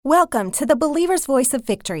Welcome to the Believer's Voice of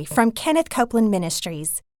Victory from Kenneth Copeland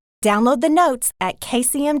Ministries. Download the notes at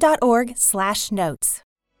kcm.org/notes.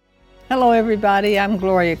 Hello, everybody. I'm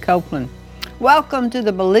Gloria Copeland. Welcome to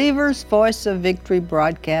the Believer's Voice of Victory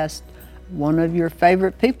broadcast. One of your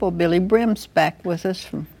favorite people, Billye Brim's back with us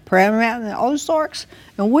from Prayer Mountain in the Ozarks,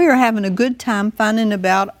 and we are having a good time finding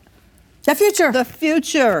about the future. The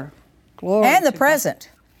future. Glory and the present.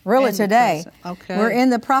 Really, and today. Okay. We're in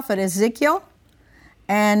the prophet Ezekiel.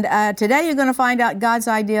 And today you're going to find out God's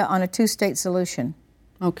idea on a two-state solution.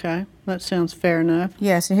 Okay, that sounds fair enough.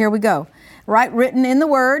 Yes, and here we go. Right, written in the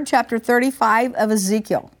Word, chapter 35 of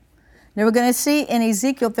Ezekiel. Now we're going to see in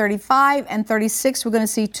Ezekiel 35 and 36, we're going to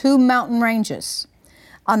see two mountain ranges.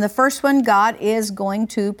 On the first one, God is going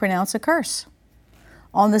to pronounce a curse.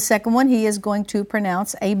 On the second one, He is going to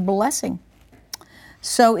pronounce a blessing.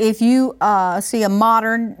 So if you see a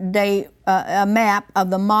modern day, a map of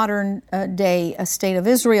the modern day state of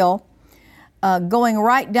Israel, going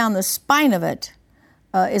right down the spine of it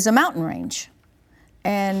is a mountain range.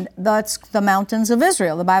 And that's the mountains of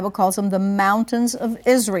Israel. The Bible calls them the mountains of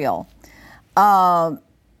Israel.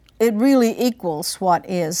 It really equals what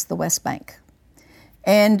is the West Bank.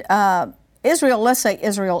 And Israel, let's say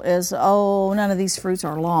Israel is, none of these fruits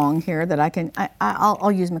are long here that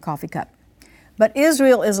I'll use my coffee cup. But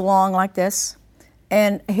Israel is long like this,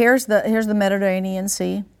 and here's the Mediterranean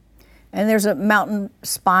Sea, and there's a mountain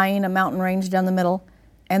spine, a mountain range down the middle,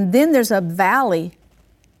 and then there's a valley,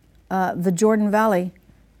 the Jordan Valley,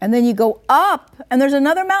 and then you go up, and there's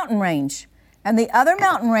another mountain range, and the other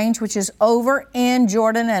mountain range, which is over in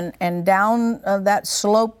Jordan and down that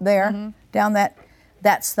slope there, down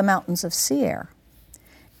that's the mountains of Seir.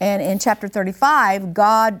 And in chapter 35,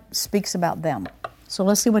 God speaks about them. So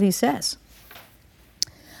let's see what He says.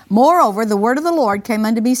 Moreover, the word of the Lord came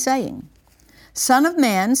unto me, saying, Son of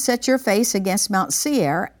man, set your face against Mount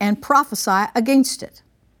Seir, and prophesy against it.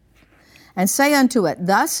 And say unto it,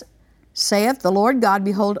 Thus saith the Lord God,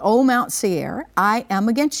 Behold, O Mount Seir, I am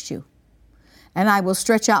against you. And I will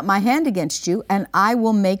stretch out my hand against you, and I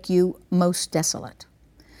will make you most desolate.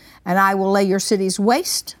 And I will lay your cities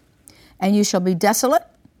waste, and you shall be desolate,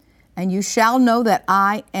 and you shall know that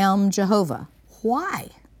I am Jehovah. Why?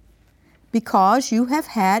 Because you have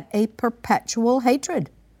had a perpetual hatred,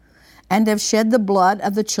 and have shed the blood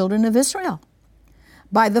of the children of Israel,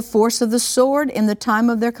 by the force of the sword in the time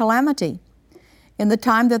of their calamity, in the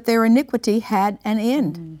time that their iniquity had an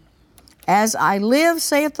end. As I live,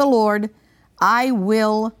 saith the Lord, I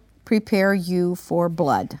will prepare you for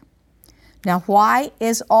blood. Now, why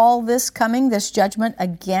is all this coming, this judgment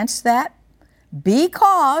against that?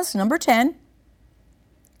 Because, number 10,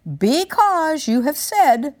 because you have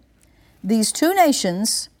said, These two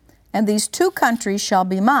nations and these two countries shall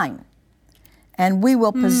be mine, and we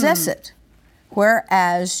will possess it,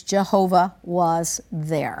 whereas Jehovah was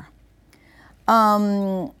there.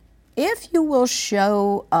 If you will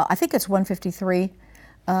show, I think it's 153,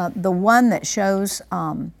 the one that shows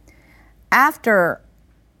after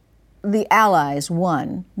the Allies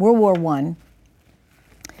won World War I,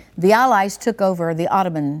 the Allies took over the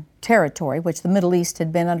Ottoman territory, which the Middle East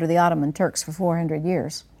had been under the Ottoman Turks for 400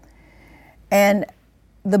 years. And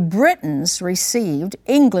the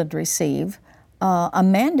England received a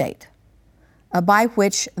mandate by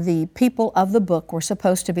which the people of the book were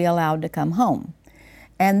supposed to be allowed to come home.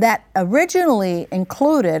 And that originally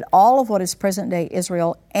included all of what is present-day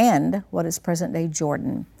Israel and what is present-day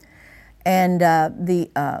Jordan. And the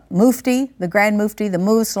Mufti, the Grand Mufti, the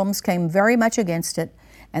Muslims came very much against it,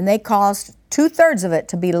 and they caused 2/3 of it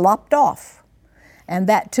to be lopped off. And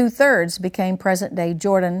that 2/3 became present-day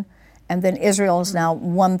Jordan, and then Israel is now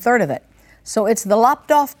 1/3 of it. So it's the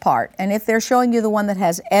lopped off part. And if they're showing you the one that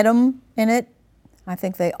has Edom in it, I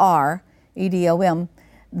think they are, Edom,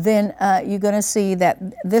 then you're going to see that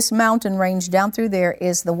this mountain range down through there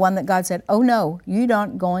is the one that God said, oh no, you're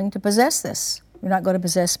not going to possess this. You're not going to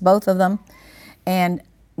possess both of them. And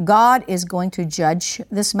God is going to judge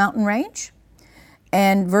this mountain range.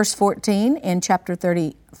 And verse 14 in chapter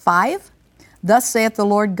 35, Thus saith the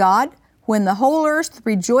Lord God, When the whole earth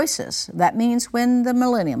rejoices, that means when the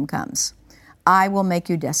millennium comes, I will make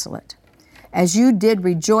you desolate. As you did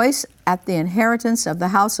rejoice at the inheritance of the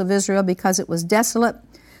house of Israel because it was desolate,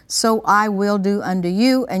 so I will do unto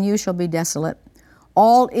you, and you shall be desolate.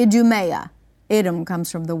 All Idumea, Edom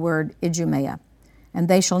comes from the word Idumea, and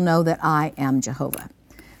they shall know that I am Jehovah.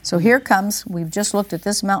 So here comes, we've just looked at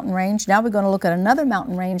this mountain range. Now we're going to look at another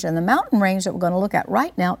mountain range, and the mountain range that we're going to look at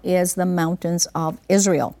right now is the mountains of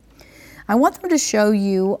Israel. I want them to show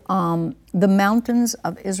you the mountains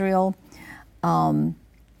of Israel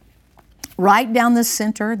right down the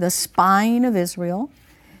center, the spine of Israel.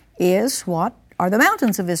 is what are the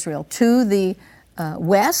mountains of Israel. To the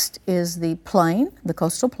west is the plain, the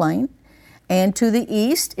coastal plain, and to the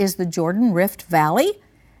east is the Jordan Rift Valley,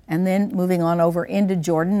 and then moving on over into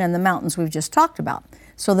Jordan and the mountains we've just talked about.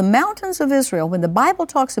 So the mountains of Israel, when the Bible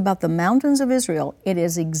talks about the mountains of Israel, it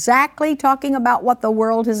is exactly talking about what the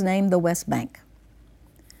world has named the West Bank.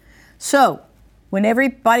 So when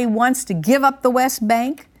everybody wants to give up the West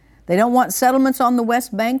Bank, they don't want settlements on the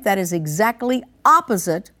West Bank, that is exactly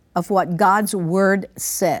opposite of what God's Word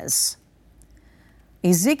says.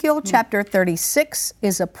 Ezekiel chapter 36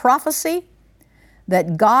 is a prophecy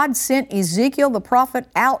that God sent Ezekiel the prophet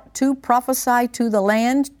out to prophesy to the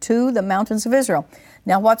land, to the mountains of Israel.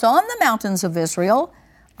 Now, what's on the mountains of Israel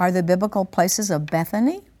are the biblical places of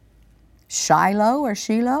Bethany, Shiloh or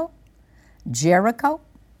Shiloh, Jericho,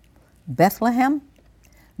 Bethlehem,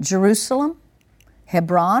 Jerusalem,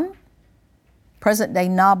 Hebron, present-day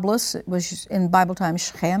Nablus, it was in Bible time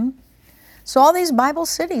Shechem. So all these Bible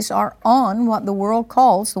cities are on what the world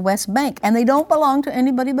calls the West Bank, and they don't belong to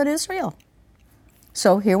anybody but Israel.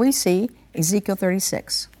 So here we see Ezekiel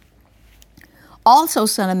 36. Also,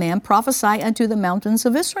 son of man, prophesy unto the mountains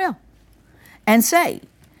of Israel, and say,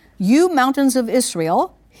 you mountains of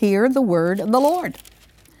Israel, hear the word of the Lord.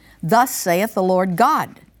 Thus saith the Lord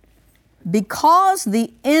God, because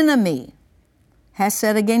the enemy has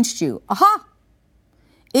said against you, aha!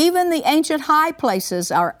 Even the ancient high places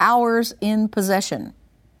are ours in possession.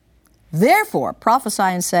 Therefore prophesy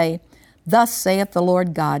and say, thus saith the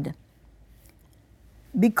Lord God.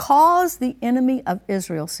 Because the enemy of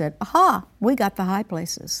Israel said, aha, we got the high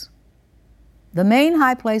places. The main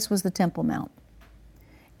high place was the Temple Mount.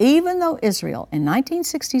 Even though Israel in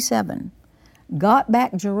 1967 got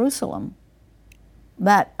back Jerusalem,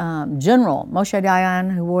 that general, Moshe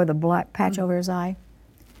Dayan, who wore the black patch over his eye,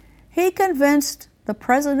 he convinced the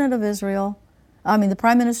president of Israel, the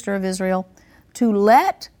prime minister of Israel, to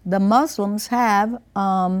let the Muslims have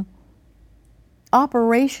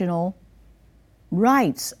operational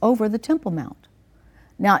rights over the Temple Mount.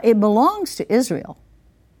 Now, it belongs to Israel.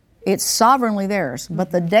 It's sovereignly theirs,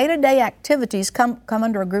 but the day-to-day activities come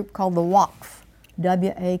under a group called the Waqf,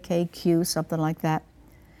 W-A-K-Q, something like that.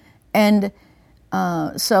 And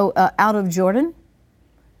so out of Jordan,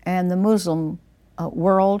 and the Muslim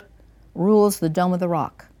world rules the Dome of the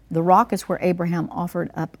Rock. The rock is where Abraham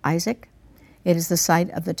offered up Isaac. It is the site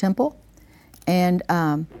of the temple. And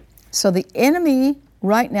so the enemy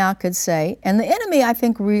right now could say, and the enemy I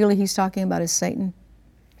think really he's talking about is Satan.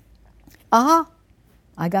 Aha,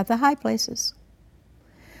 I got the high places.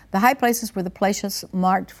 The high places were the places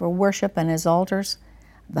marked for worship and as altars,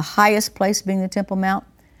 the highest place being the Temple Mount.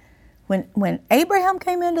 When Abraham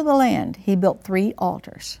came into the land, he built 3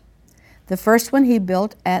 altars. The first one he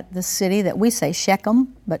built at the city that we say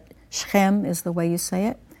Shechem, but Shechem is the way you say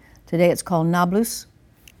it. Today it's called Nablus.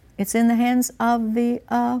 It's in the hands of the,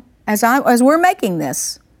 as we're making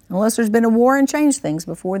this, unless there's been a war and changed things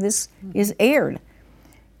before this is aired.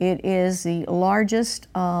 It is the largest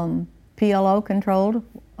PLO-controlled,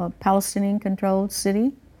 Palestinian-controlled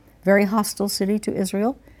city, very hostile city to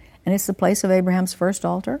Israel, and it's the place of Abraham's first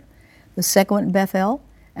altar. The second one, Bethel,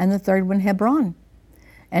 and the third one, Hebron.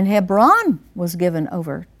 And Hebron was given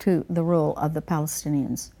over to the rule of the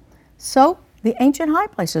Palestinians. So the ancient high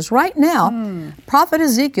places. Right now, Prophet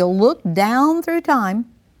Ezekiel looked down through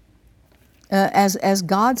time as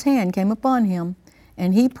God's hand came upon him,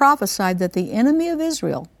 and he prophesied that the enemy of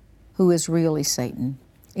Israel, who is really Satan,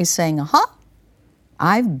 is saying, aha,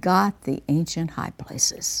 I've got the ancient high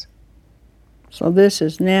places. So this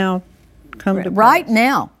is now come to pass.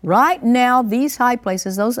 Right now, these high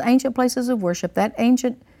places, those ancient places of worship, that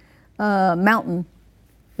ancient mountain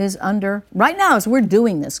is under, right now as we're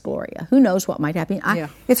doing this, Gloria, who knows what might happen.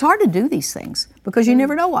 It's hard to do these things because you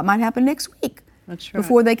never know what might happen next week. That's right.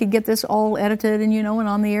 Before they could get this all edited and and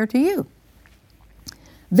on the air to you.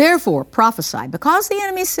 Therefore prophesy, because the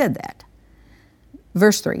enemy said that.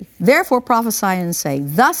 Verse 3, therefore prophesy and say,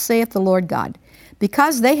 thus saith the Lord God,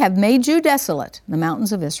 because they have made you desolate, the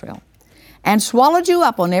mountains of Israel, and swallowed you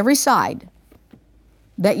up on every side,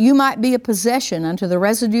 that you might be a possession unto the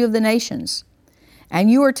residue of the nations. And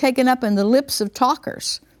you are taken up in the lips of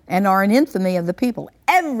talkers, and are an infamy of the people.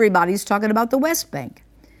 Everybody's talking about the West Bank.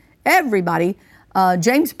 Everybody.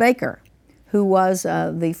 James Baker, who was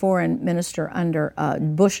the foreign minister under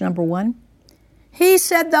Bush number 1, he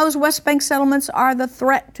said those West Bank settlements are the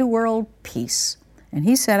threat to world peace. And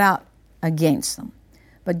he set out against them.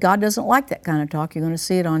 But God doesn't like that kind of talk. You're going to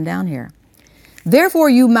see it on down here. Therefore,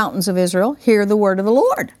 you mountains of Israel, hear the word of the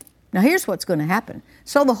Lord. Now, here's what's going to happen.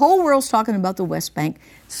 So the whole world's talking about the West Bank.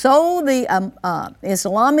 So the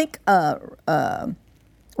Islamic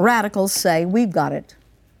radicals say, we've got it,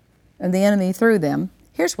 and the enemy through them.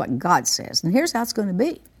 Here's what God says, and here's how it's going to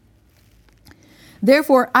be.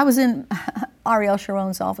 Therefore, I was in Ariel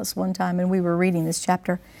Sharon's office one time, and we were reading this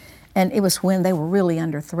chapter, and it was when they were really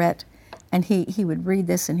under threat. And he would read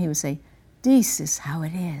this, and he would say, this is how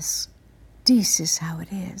it is. This is how it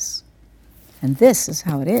is. And this is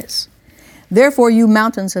how it is. Therefore, you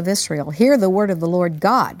mountains of Israel, hear the word of the Lord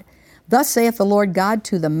God. Thus saith the Lord God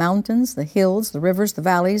to the mountains, the hills, the rivers, the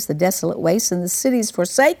valleys, the desolate wastes, and the cities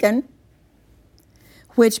forsaken,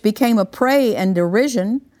 which became a prey and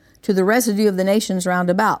derision to the residue of the nations round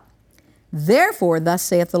about. Therefore, thus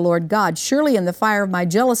saith the Lord God, surely in the fire of my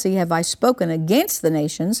jealousy have I spoken against the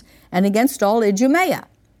nations and against all Idumea,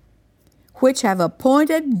 which have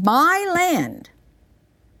appointed my land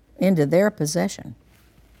into their possession,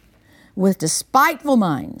 with despiteful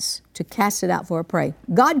minds to cast it out for a prey.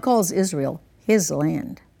 God calls Israel his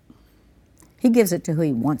land. He gives it to who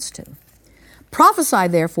he wants to. Prophesy,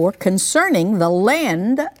 therefore, concerning the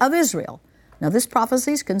land of Israel. Now, this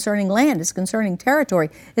prophecy is concerning land. It's concerning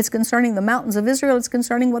territory. It's concerning the mountains of Israel. It's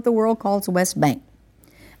concerning what the world calls the West Bank.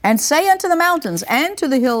 And say unto the mountains, and to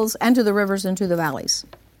the hills, and to the rivers, and to the valleys.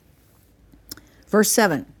 Verse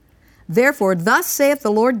 7. Therefore, thus saith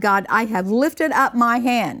the Lord God, I have lifted up my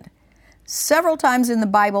hand. Several times in the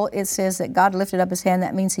Bible it says that God lifted up his hand.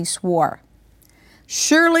 That means he swore.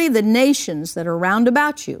 Surely the nations that are round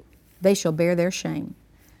about you, they shall bear their shame.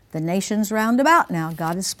 The nations round about now,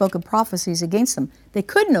 God has spoken prophecies against them. They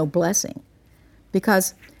could know blessing,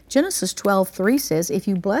 because Genesis 12:3 says, if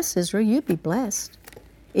you bless Israel, you'd be blessed.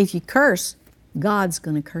 If you curse, God's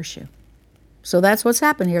going to curse you. So that's what's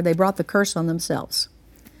happened here. They brought the curse on themselves.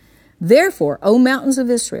 Therefore, O mountains of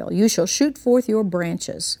Israel, you shall shoot forth your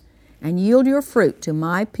branches and yield your fruit to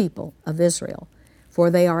my people of Israel, for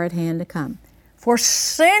they are at hand to come. For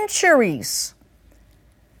centuries,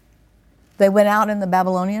 they went out in the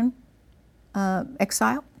Babylonian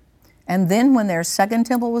exile. And then when their second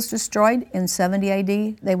temple was destroyed in 70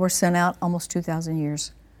 AD, they were sent out almost 2,000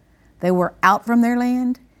 years. They were out from their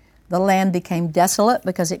land. The land became desolate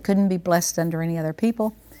because it couldn't be blessed under any other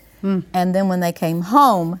people. And then when they came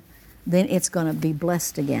home, then it's going to be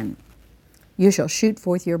blessed again. You shall shoot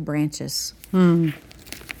forth your branches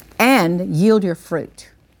and yield your fruit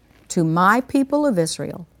to my people of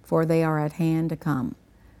Israel, for they are at hand to come.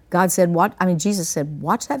 God said, Jesus said,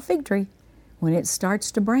 watch that fig tree. When it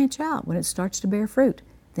starts to branch out, when it starts to bear fruit,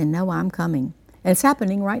 then know I'm coming. And it's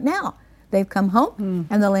happening right now. They've come home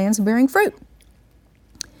and the land's bearing fruit.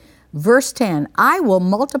 Verse 10, I will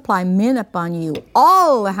multiply men upon you,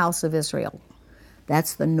 all the house of Israel.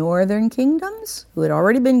 That's the northern kingdoms, who had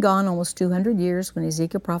already been gone almost 200 years when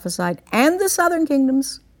Ezekiel prophesied, and the southern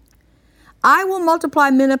kingdoms. I will multiply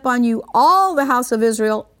men upon you, all the house of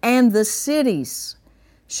Israel, and the cities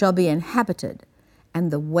shall be inhabited, and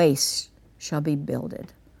the waste shall be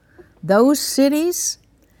builded. Those cities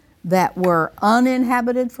that were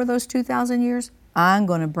uninhabited for those 2,000 years, I'm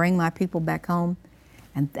going to bring my people back home.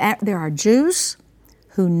 And there are Jews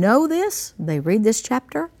who know this. They read this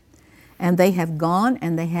chapter, and they have gone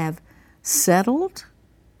and they have settled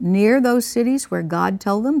near those cities where God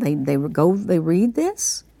told them. They read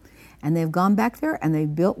this, and they've gone back there, and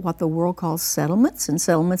they've built what the world calls settlements. And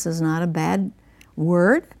settlements is not a bad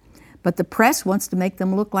word, but the press wants to make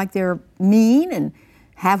them look like they're mean and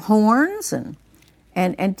have horns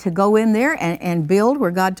and to go in there and build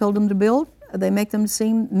where God told them to build. They make them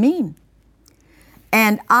seem mean.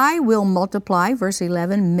 And I will multiply, verse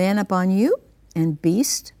 11, men upon you and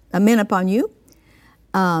beast, men upon you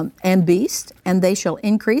and beast, and they shall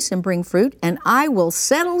increase and bring fruit, and I will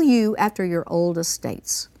settle you after your old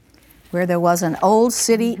estates. Where there was an old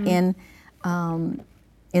city in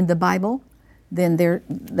the Bible, then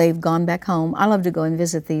they've gone back home. I love to go and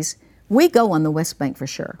visit these. We go on the West Bank for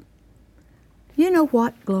sure. You know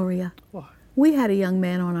what, Gloria? What? We had a young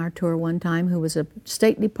man on our tour one time who was a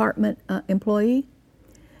State Department employee,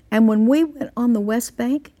 and when we went on the West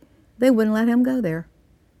Bank, they wouldn't let him go there.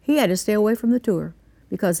 He had to stay away from the tour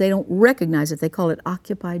because they don't recognize it. They call it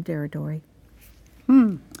occupied territory.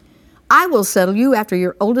 I will settle you after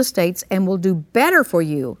your old estates and will do better for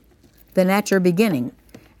you than at your beginning.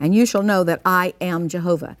 And you shall know that I am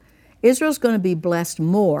Jehovah. Israel's going to be blessed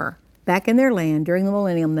more back in their land during the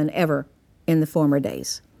millennium than ever in the former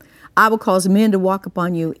days. I will cause men to walk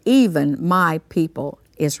upon you, even my people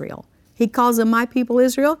Israel. He calls them my people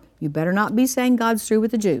Israel. You better not be saying God's through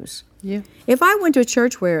with the Jews. Yeah. If I went to a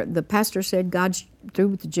church where the pastor said God's through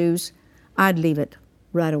with the Jews, I'd leave it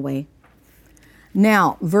right away.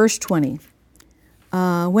 Now, verse 20.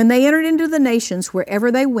 When they entered into the nations,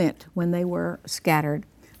 wherever they went, when they were scattered,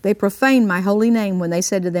 They profaned my holy name when they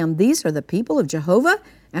said to them, these are the people of Jehovah,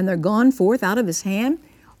 and they're gone forth out of his hand.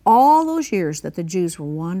 All those years that the Jews were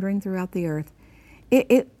wandering throughout the earth,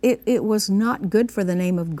 it was not good for the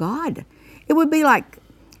name of God. It would be like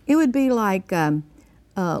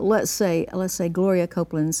let's say Gloria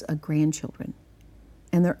Copeland's grandchildren,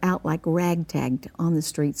 and they're out like ragtagged on the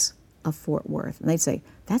streets of Fort Worth, and they'd say,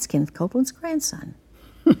 that's Kenneth Copeland's grandson.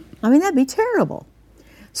 I mean, that'd be terrible.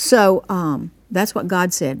 So that's what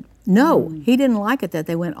God said. No, he didn't like it that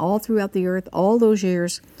they went all throughout the earth all those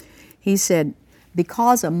years. He said,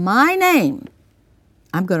 because of my name,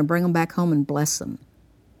 I'm going to bring them back home and bless them.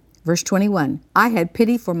 Verse 21, I had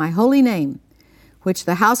pity for my holy name, which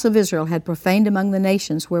the house of Israel had profaned among the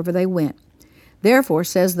nations wherever they went. Therefore,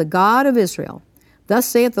 says the God of Israel, thus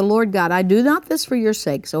saith the Lord God, I do not this for your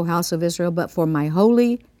sakes, O house of Israel, but for my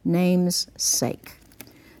holy name's sake.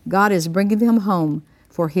 God is bringing them home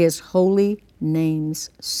for his holy name's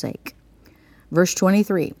sake. Verse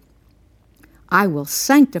 23, I will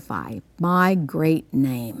sanctify my great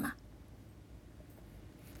name,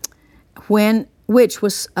 which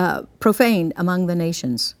was profaned among the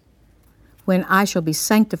nations, when I shall be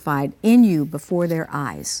sanctified in you before their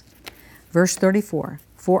eyes. Verse 34,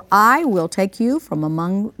 for I will take you from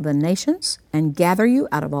among the nations and gather you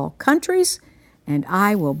out of all countries, and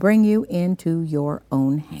I will bring you into your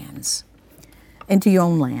own hands, into your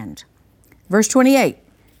own land. Verse 28,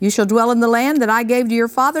 you shall dwell in the land that I gave to your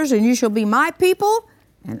fathers, and you shall be my people,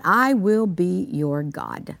 and I will be your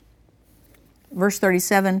God. Verse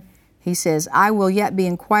 37, he says, I will yet be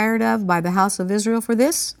inquired of by the house of Israel for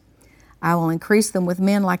this. I will increase them with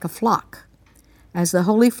men like a flock. As the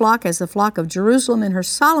holy flock, as the flock of Jerusalem in her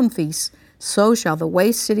solemn feasts, so shall the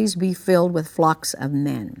waste cities be filled with flocks of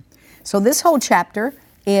men. So this whole chapter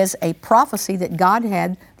is a prophecy that God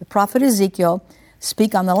had the prophet Ezekiel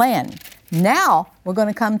speak on the land. Now we're going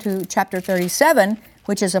to come to chapter 37,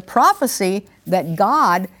 which is a prophecy that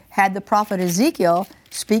God had the prophet Ezekiel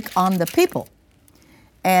speak on the people.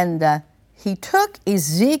 And he took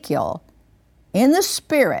Ezekiel in the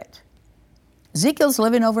spirit. Ezekiel's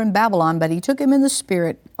living over in Babylon, but he took him in the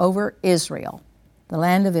spirit over Israel, the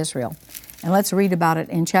land of Israel. And let's read about it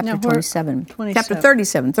in chapter 27. Chapter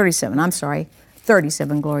 37, I'm sorry.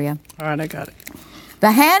 37, Gloria. All right, I got it.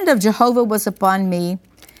 The hand of Jehovah was upon me,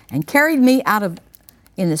 and carried me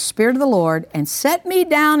in the spirit of the Lord, and set me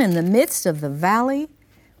down in the midst of the valley,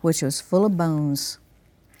 which was full of bones.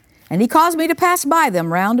 And he caused me to pass by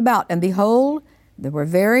them round about, and behold, there were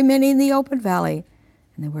very many in the open valley,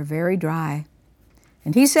 and they were very dry.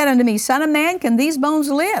 And he said unto me, Son of man, can these bones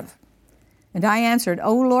live? And I answered,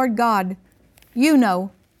 O Lord God, you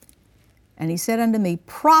know. And he said unto me,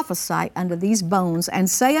 Prophesy unto these bones, and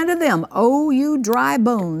say unto them, O you dry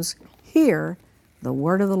bones, hear the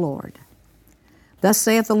word of the Lord. Thus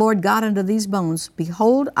saith the Lord God unto these bones,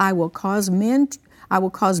 Behold, I will cause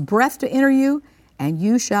breath to enter you, and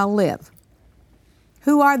you shall live.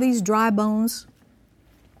 Who are these dry bones?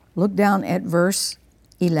 Look down at verse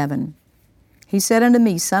 11. He said unto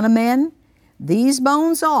me, Son of man, these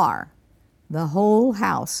bones are the whole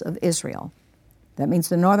house of Israel. That means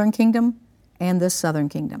the northern kingdom and the southern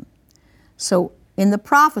kingdom. So in the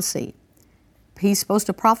prophecy, he's supposed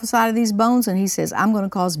to prophesy to these bones, and he says, I'm going to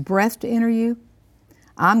cause breath to enter you.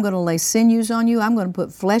 I'm going to lay sinews on you. I'm going to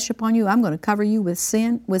put flesh upon you. I'm going to cover you with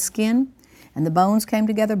skin. And the bones came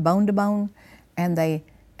together, bone to bone, and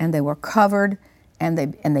they were covered.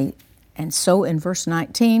 And so in verse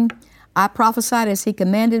 19, I prophesied as he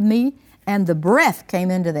commanded me, and the breath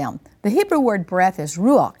came into them. The Hebrew word breath is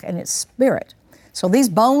ruach, and it's spirit. So these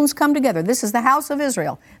bones come together. This is the house of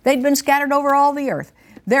Israel. They'd been scattered over all the earth.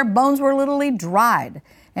 Their bones were literally dried.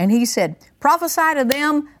 And he said, prophesy to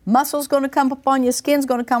them, muscle's going to come upon you, skin's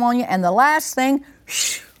going to come on you, and the last thing,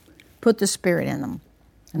 put the spirit in them.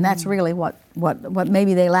 And that's really what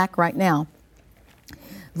maybe they lack right now.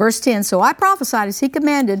 Verse 10, so I prophesied as he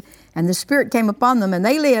commanded, and the Spirit came upon them, and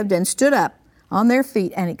they lived and stood up on their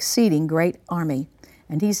feet, an exceeding great army.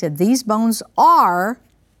 And he said, these bones are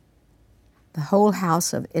the whole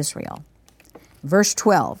house of Israel. Verse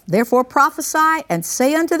 12, therefore prophesy and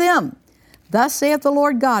say unto them, Thus saith the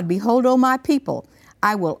Lord God, Behold, O my people,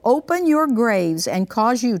 I will open your graves and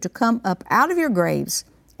cause you to come up out of your graves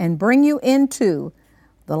and bring you into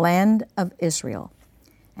the land of Israel.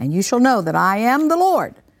 And you shall know that I am the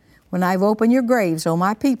Lord, when I've opened your graves, O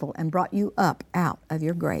my people, and brought you up out of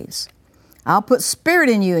your graves. I'll put spirit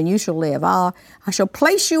in you, and you shall live. I shall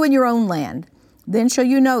place you in your own land. Then shall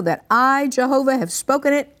you know that I, Jehovah, have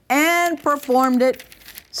spoken it and performed it,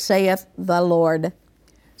 saith the Lord.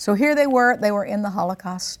 So here they were in the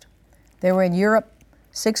Holocaust. They were in Europe.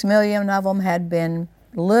 6 million of them had been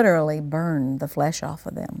literally burned the flesh off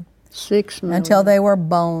of them. 6 million. Until they were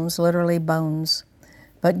bones, literally bones.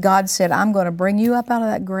 But God said, I'm going to bring you up out of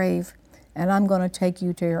that grave, and I'm going to take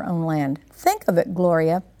you to your own land. Think of it,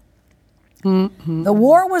 Gloria. Mm-hmm. The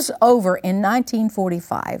war was over in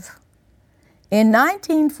 1945. In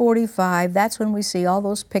 1945, that's when we see all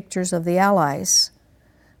those pictures of the Allies,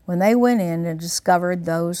 when they went in and discovered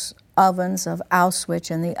those ovens of Auschwitz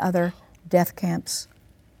and the other death camps.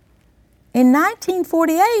 In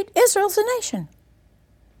 1948, Israel's a nation.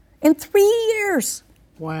 In 3 years,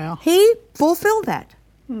 wow, he fulfilled that.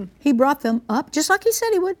 He brought them up, just like he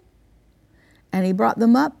said he would. And he brought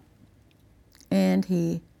them up, and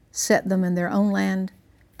he set them in their own land,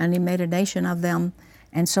 and he made a nation of them.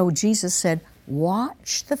 And so Jesus said,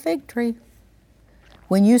 watch the fig tree.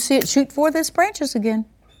 When you see it shoot forth its branches again,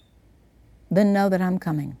 then know that I'm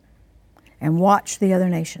coming. And watch the other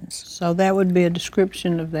nations. So that would be a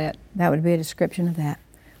description of that. That would be a description of that.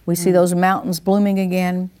 We see those mountains blooming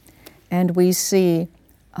again, and we see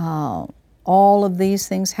all of these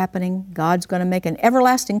things happening. God's going to make an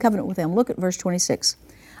everlasting covenant with them. Look at verse 26.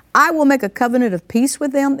 I will make a covenant of peace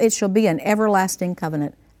with them. It shall be an everlasting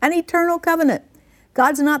covenant, an eternal covenant.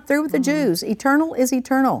 God's not through with the Jews. Eternal is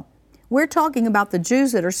eternal. We're talking about the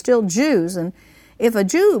Jews that are still Jews, and if a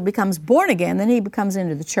Jew becomes born again, then he becomes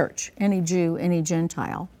into the church. Any Jew, any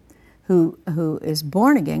Gentile who is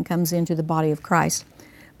born again comes into the body of Christ.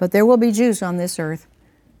 But there will be Jews on this earth,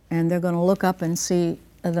 and they're going to look up and see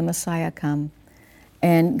the Messiah come.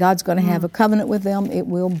 And God's going to have a covenant with them. It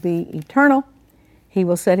will be eternal. He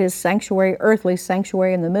will set his sanctuary, earthly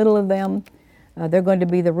sanctuary, in the middle of them. They're going to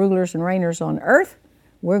be the rulers and reigners on earth.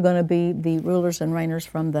 We're going to be the rulers and reigners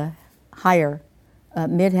from the higher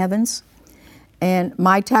mid-heavens. And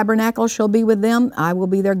my tabernacle shall be with them. I will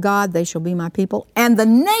be their God. They shall be my people. And the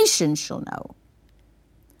nations shall know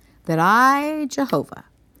that I, Jehovah,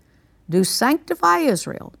 do sanctify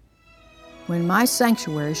Israel, when my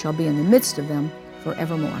sanctuary shall be in the midst of them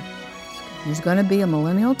forevermore. There's going to be a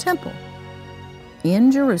millennial temple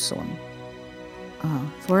in Jerusalem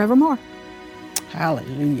forevermore.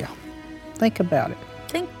 Hallelujah. Think about it.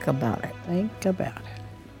 Think about it. Think about it.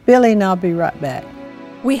 Billy and I'll be right back.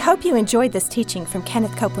 We hope you enjoyed this teaching from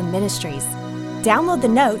Kenneth Copeland Ministries. Download the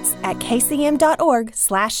notes at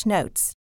kcm.org/notes.